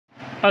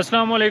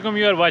Assalamu alaikum.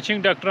 You are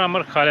watching Dr.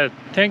 Amar Khalid.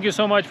 Thank you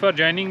so much for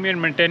joining me and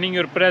maintaining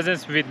your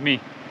presence with me.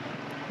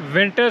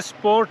 Winter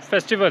sport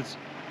festivals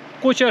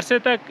कुछ अरसे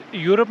तक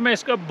Europe में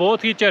इसका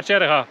बहुत ही चर्चा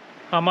रहा।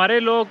 हमारे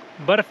लोग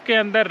बर्फ़ के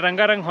अंदर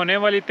रंगारंग होने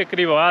वाली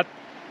तकरीबात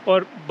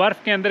और बर्फ़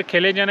के अंदर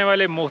खेले जाने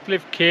वाले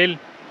मुख्तलिफ़ खेल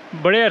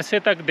बड़े अरसे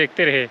तक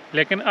देखते रहे,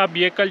 लेकिन अब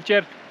ये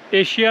कल्चर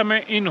एशिया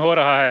में इन हो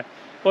रहा है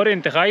और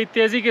इंतहाई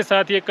तेज़ी के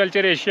साथ ये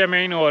कल्चर एशिया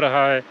में इन हो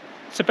रहा है।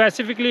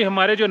 स्पेसिफ़िकली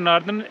हमारे जो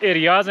नॉर्दर्न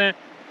एरियाज़ हैं,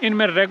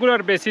 इनमें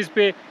रेगुलर बेसिस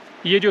पे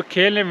ये जो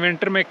खेल हैं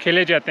विंटर में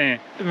खेले जाते हैं।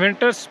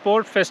 विंटर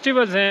स्पोर्ट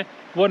फेस्टिवल्स हैं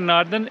वो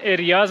नॉर्दर्न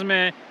एरियाज़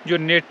में जो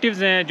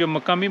नेटिव्स हैं, जो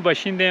मकामी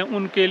बाशिंदे हैं,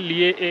 उनके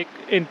लिए एक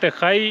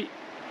इंतहाई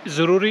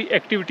ज़रूरी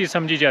एक्टिविटी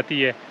समझी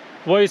जाती है।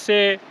 वो इससे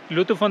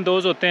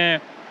लुत्फ़अंदोज़ होते हैं,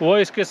 वो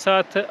इसके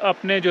साथ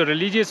अपने जो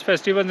रिलीजियस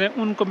फेस्टिवल्स हैं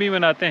उनको भी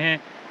मनाते हैं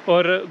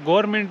और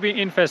गवर्नमेंट भी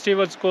इन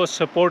फेस्टिवल्स को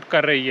सपोर्ट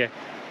कर रही है।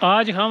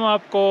 आज हम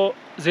आपको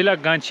ज़िला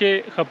गांचे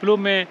खपलू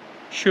में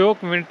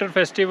श्योक विंटर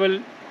फेस्टिवल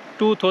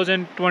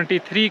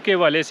 2023 के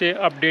वाले से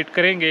अपडेट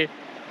करेंगे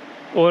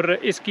और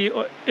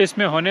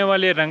इसमें होने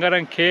वाले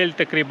रंगारंग खेल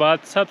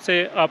तकरीबात सबसे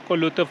आपको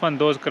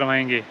लुत्फ़अंदोज़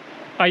करवाएंगे।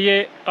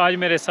 आइए आज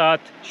मेरे साथ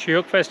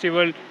श्योक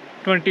फेस्टिवल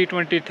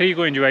 2023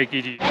 को एंजॉय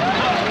कीजिए।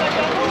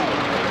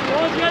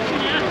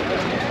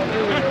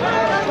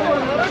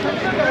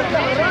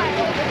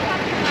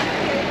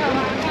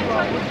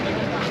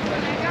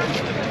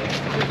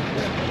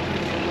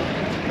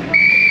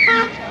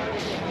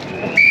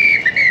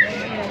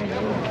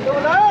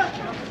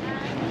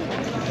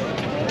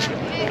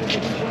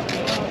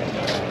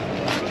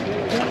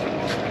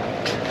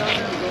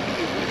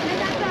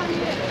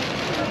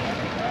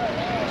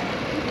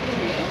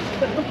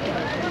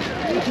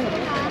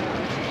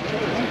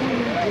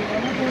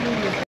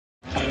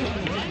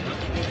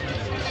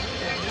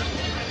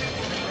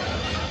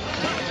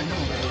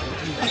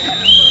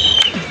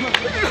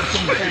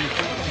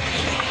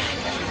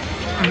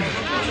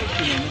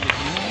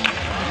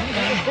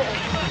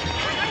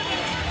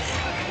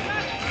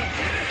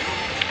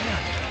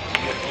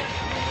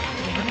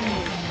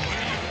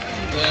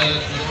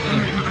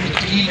 The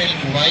team in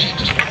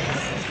white. The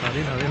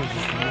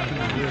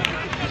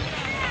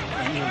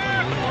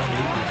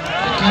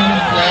team in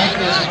black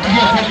is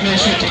Khaplu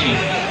Glacier team.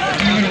 The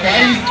team in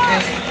white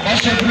is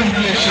Khaplu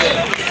Glacier.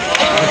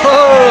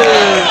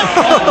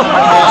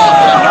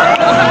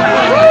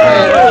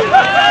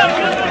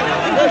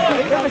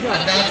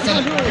 And that's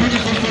some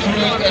beautiful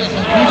footwork and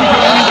some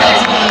beautiful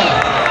animation.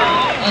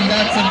 And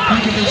that's some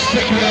beautiful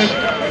stick work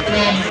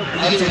from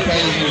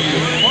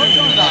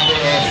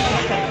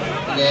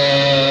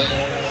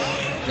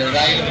the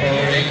ride of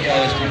our India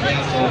is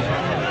different, so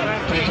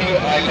pretty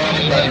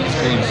iconic riding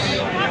schools.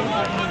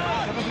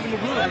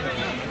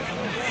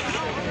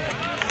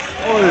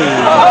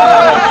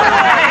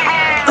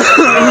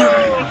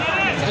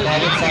 The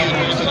Khalid side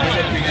looks a bit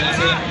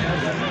apprehensive.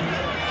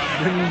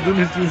 And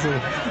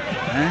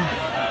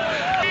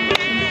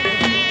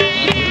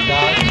with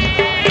that,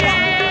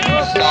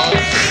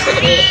 starts the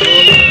first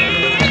roll,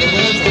 and the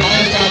world's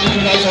highest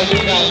altitude has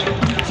already now.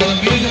 So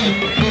amazing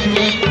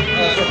footwork,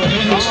 some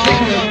amazing stick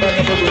work by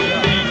Khaplu.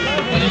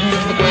 And he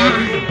moves the ball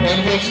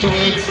onwards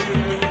towards.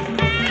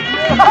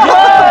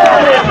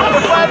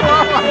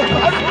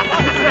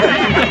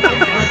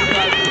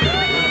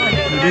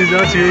 These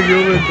are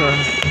Shyok with us.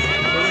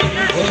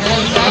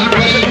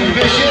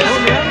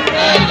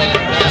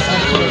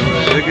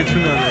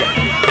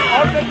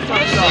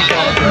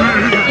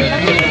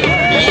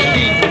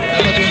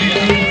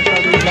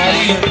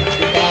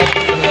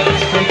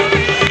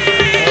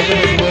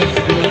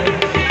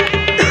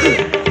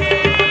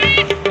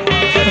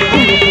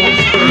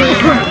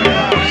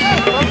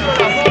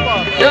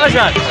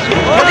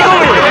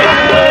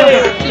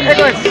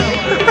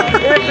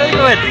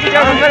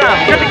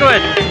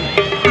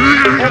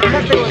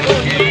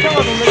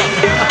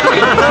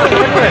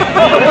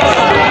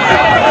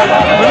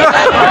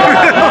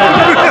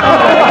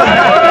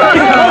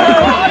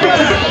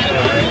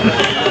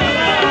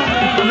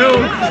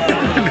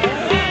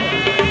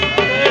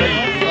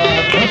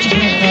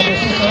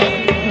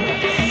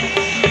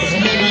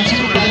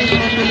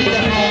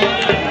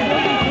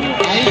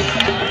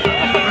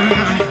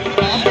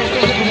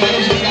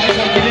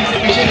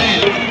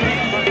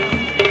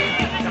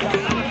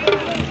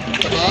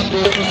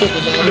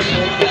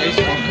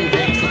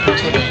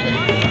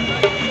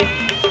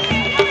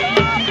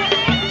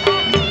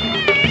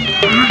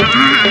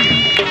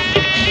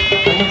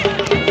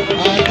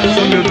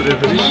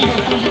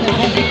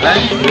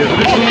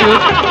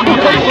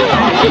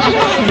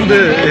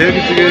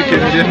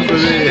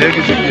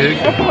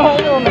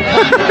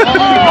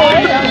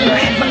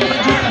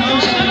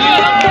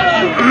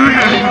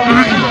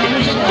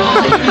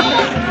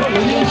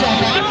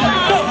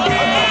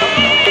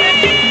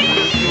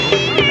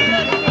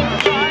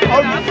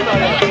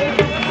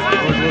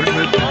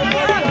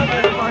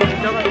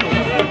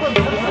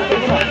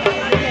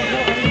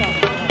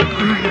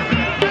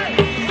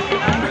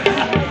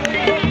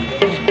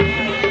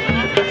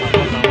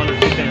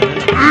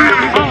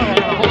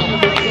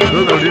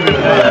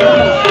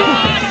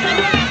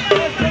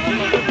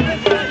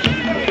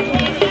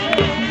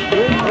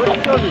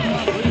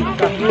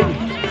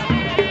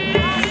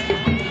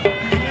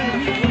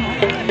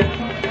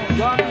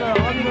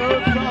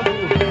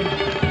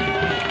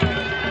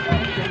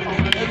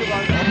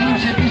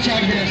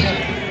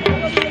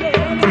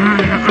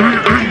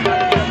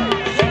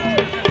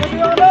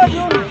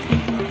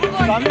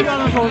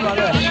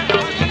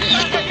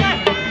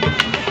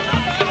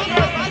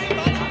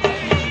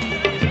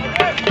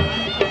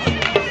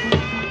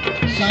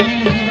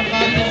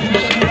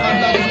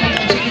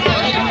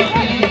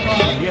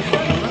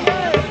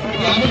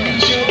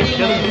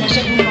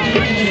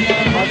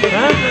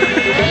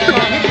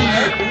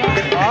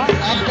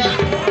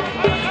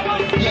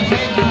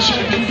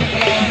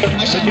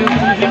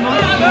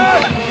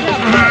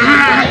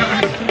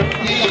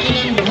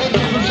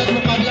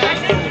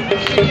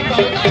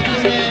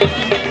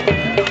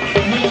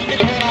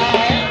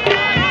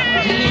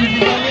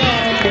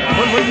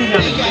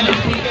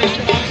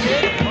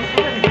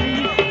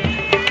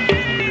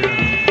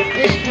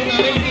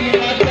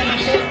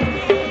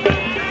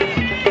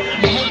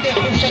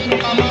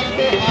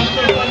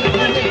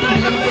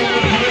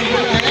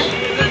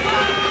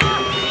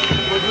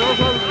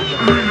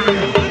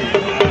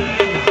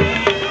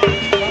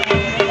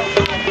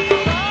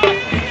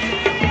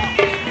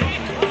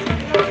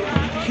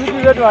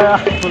 आया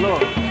बोलो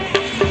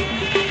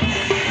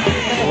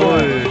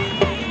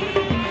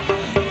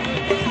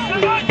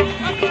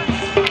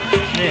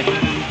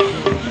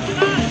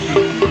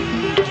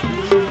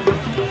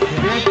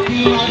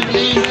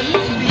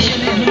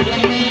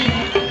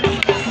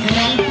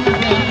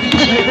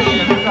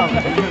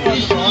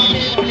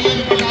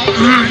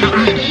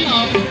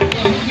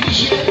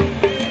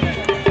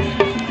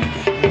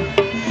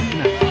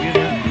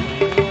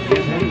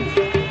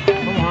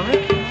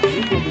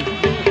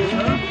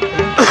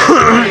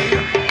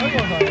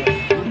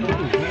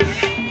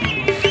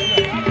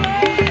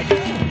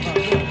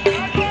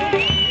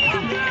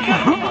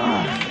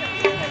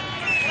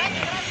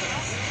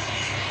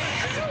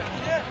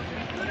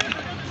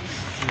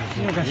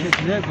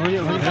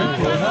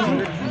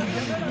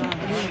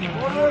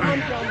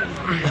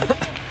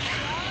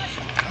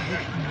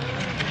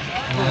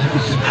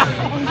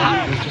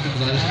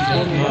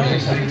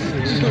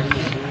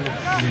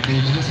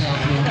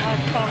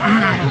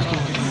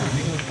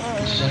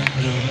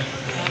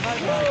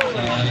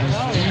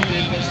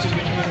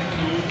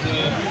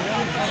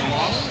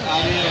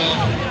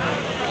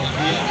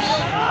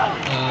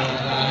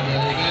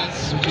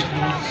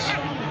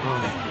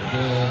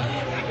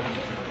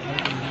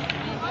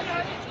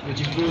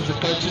which includes the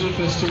cultural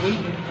festival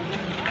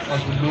of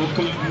the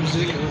local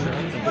music,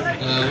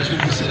 which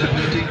will be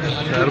celebrating the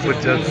hundreds of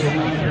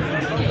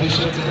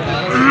traditions and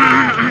dance.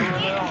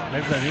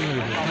 Music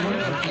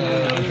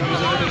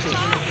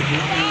festival of the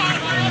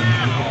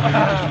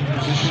local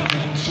musicians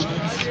and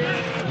instruments.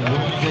 The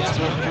Women's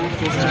Export Food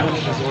Festival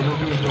is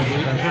already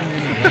underway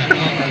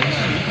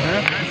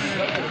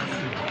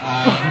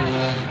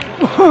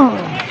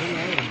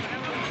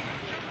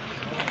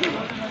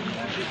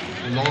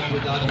along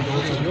with that, we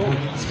also have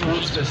the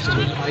sports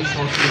festival, ice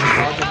hockey is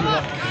part of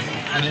it.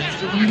 And it's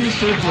really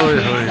so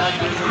happening that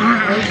there's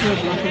also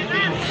a local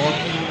team of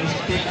hockey known as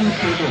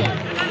Khaplu.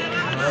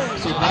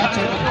 So that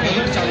sort of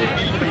helps our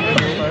people over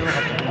here.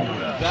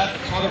 That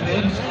sort of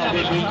helps our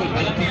local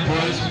healthy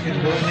boys in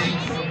learning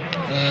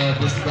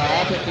the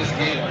art of this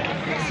game,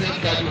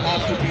 except that you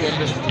have to be on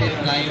this thin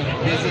line of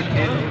razor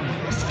thin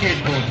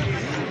skateboard.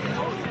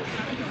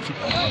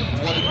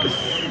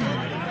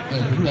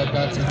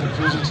 That's a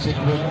confusing stick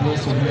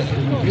workplace, so we have to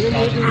be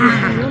starting.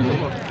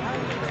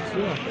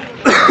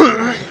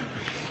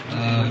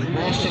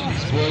 Most of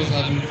these boys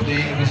have been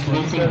playing this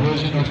local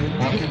version of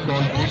hockey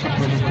called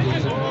Khaplu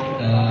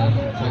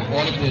for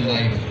all of their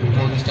life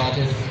before they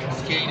started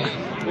skating,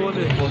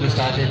 before they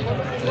started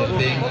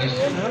playing this.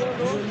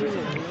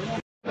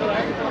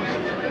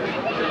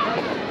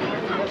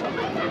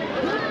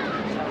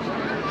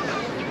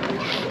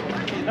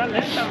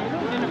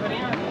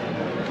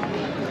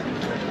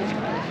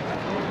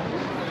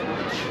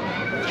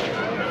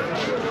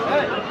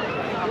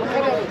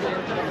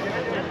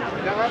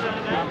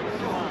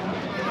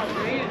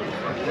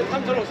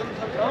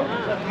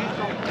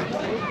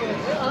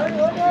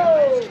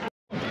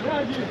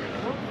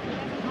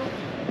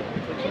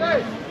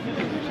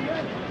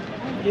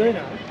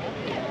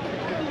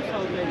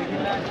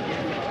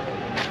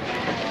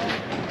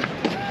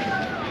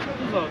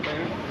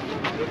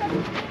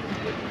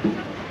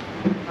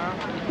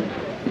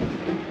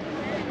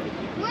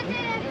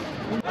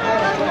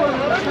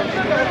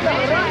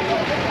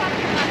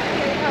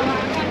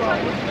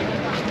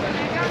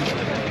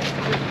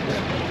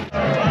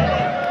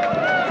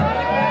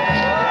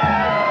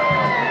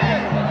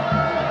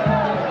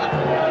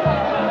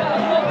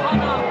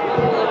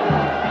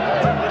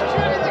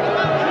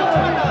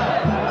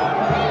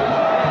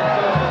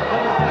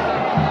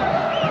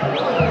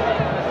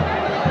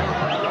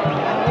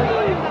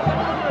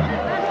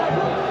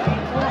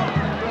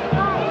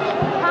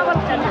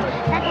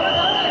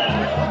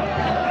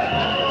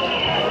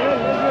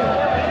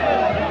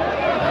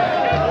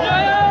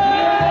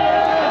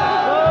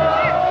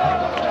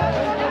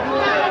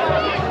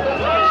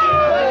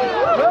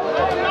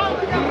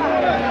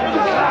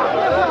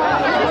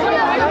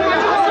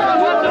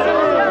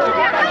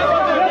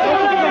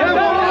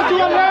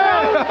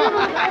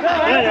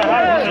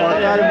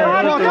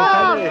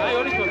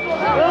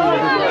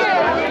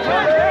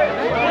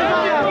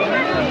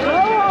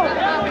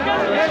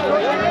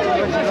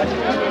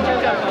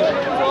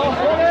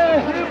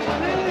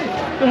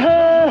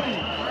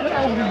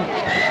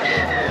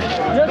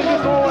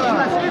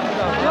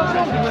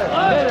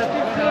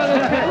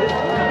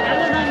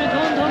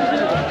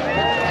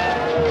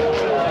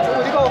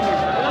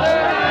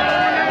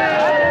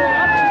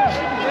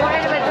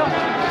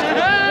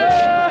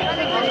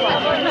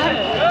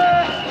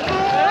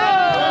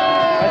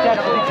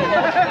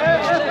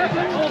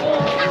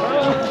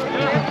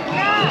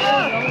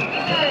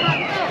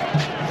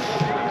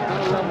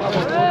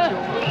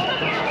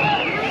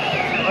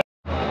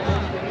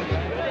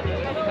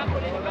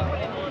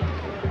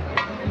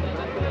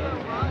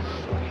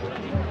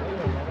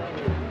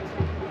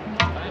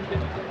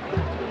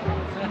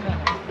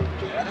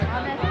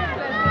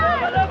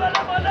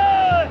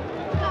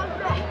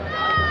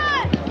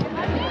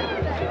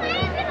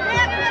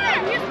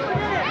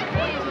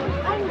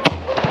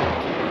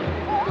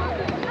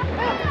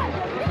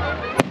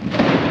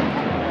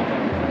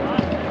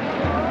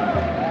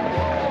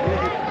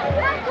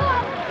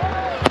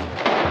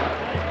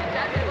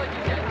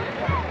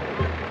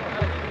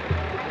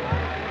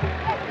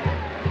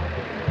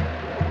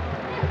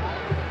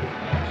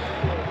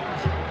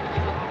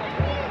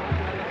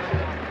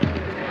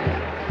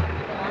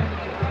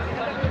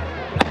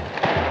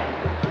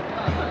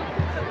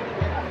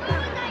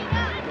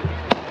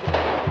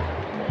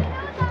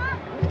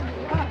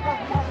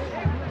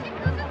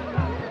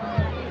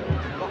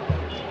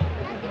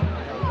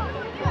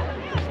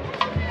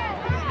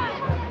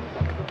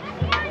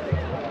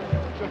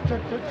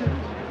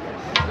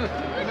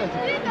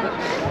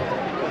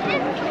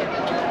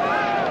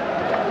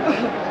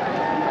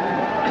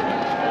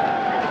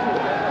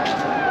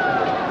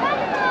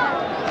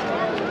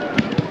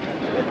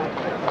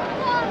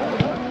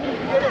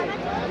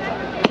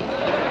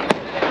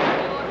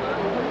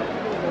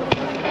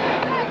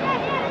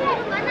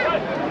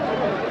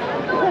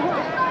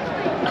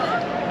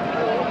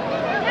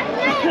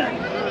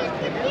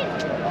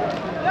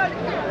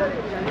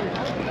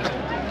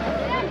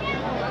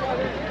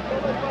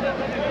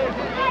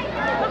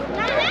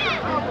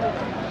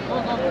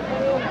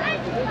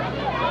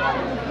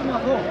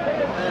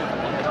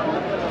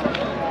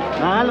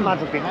 Mahal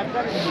masuk pihak.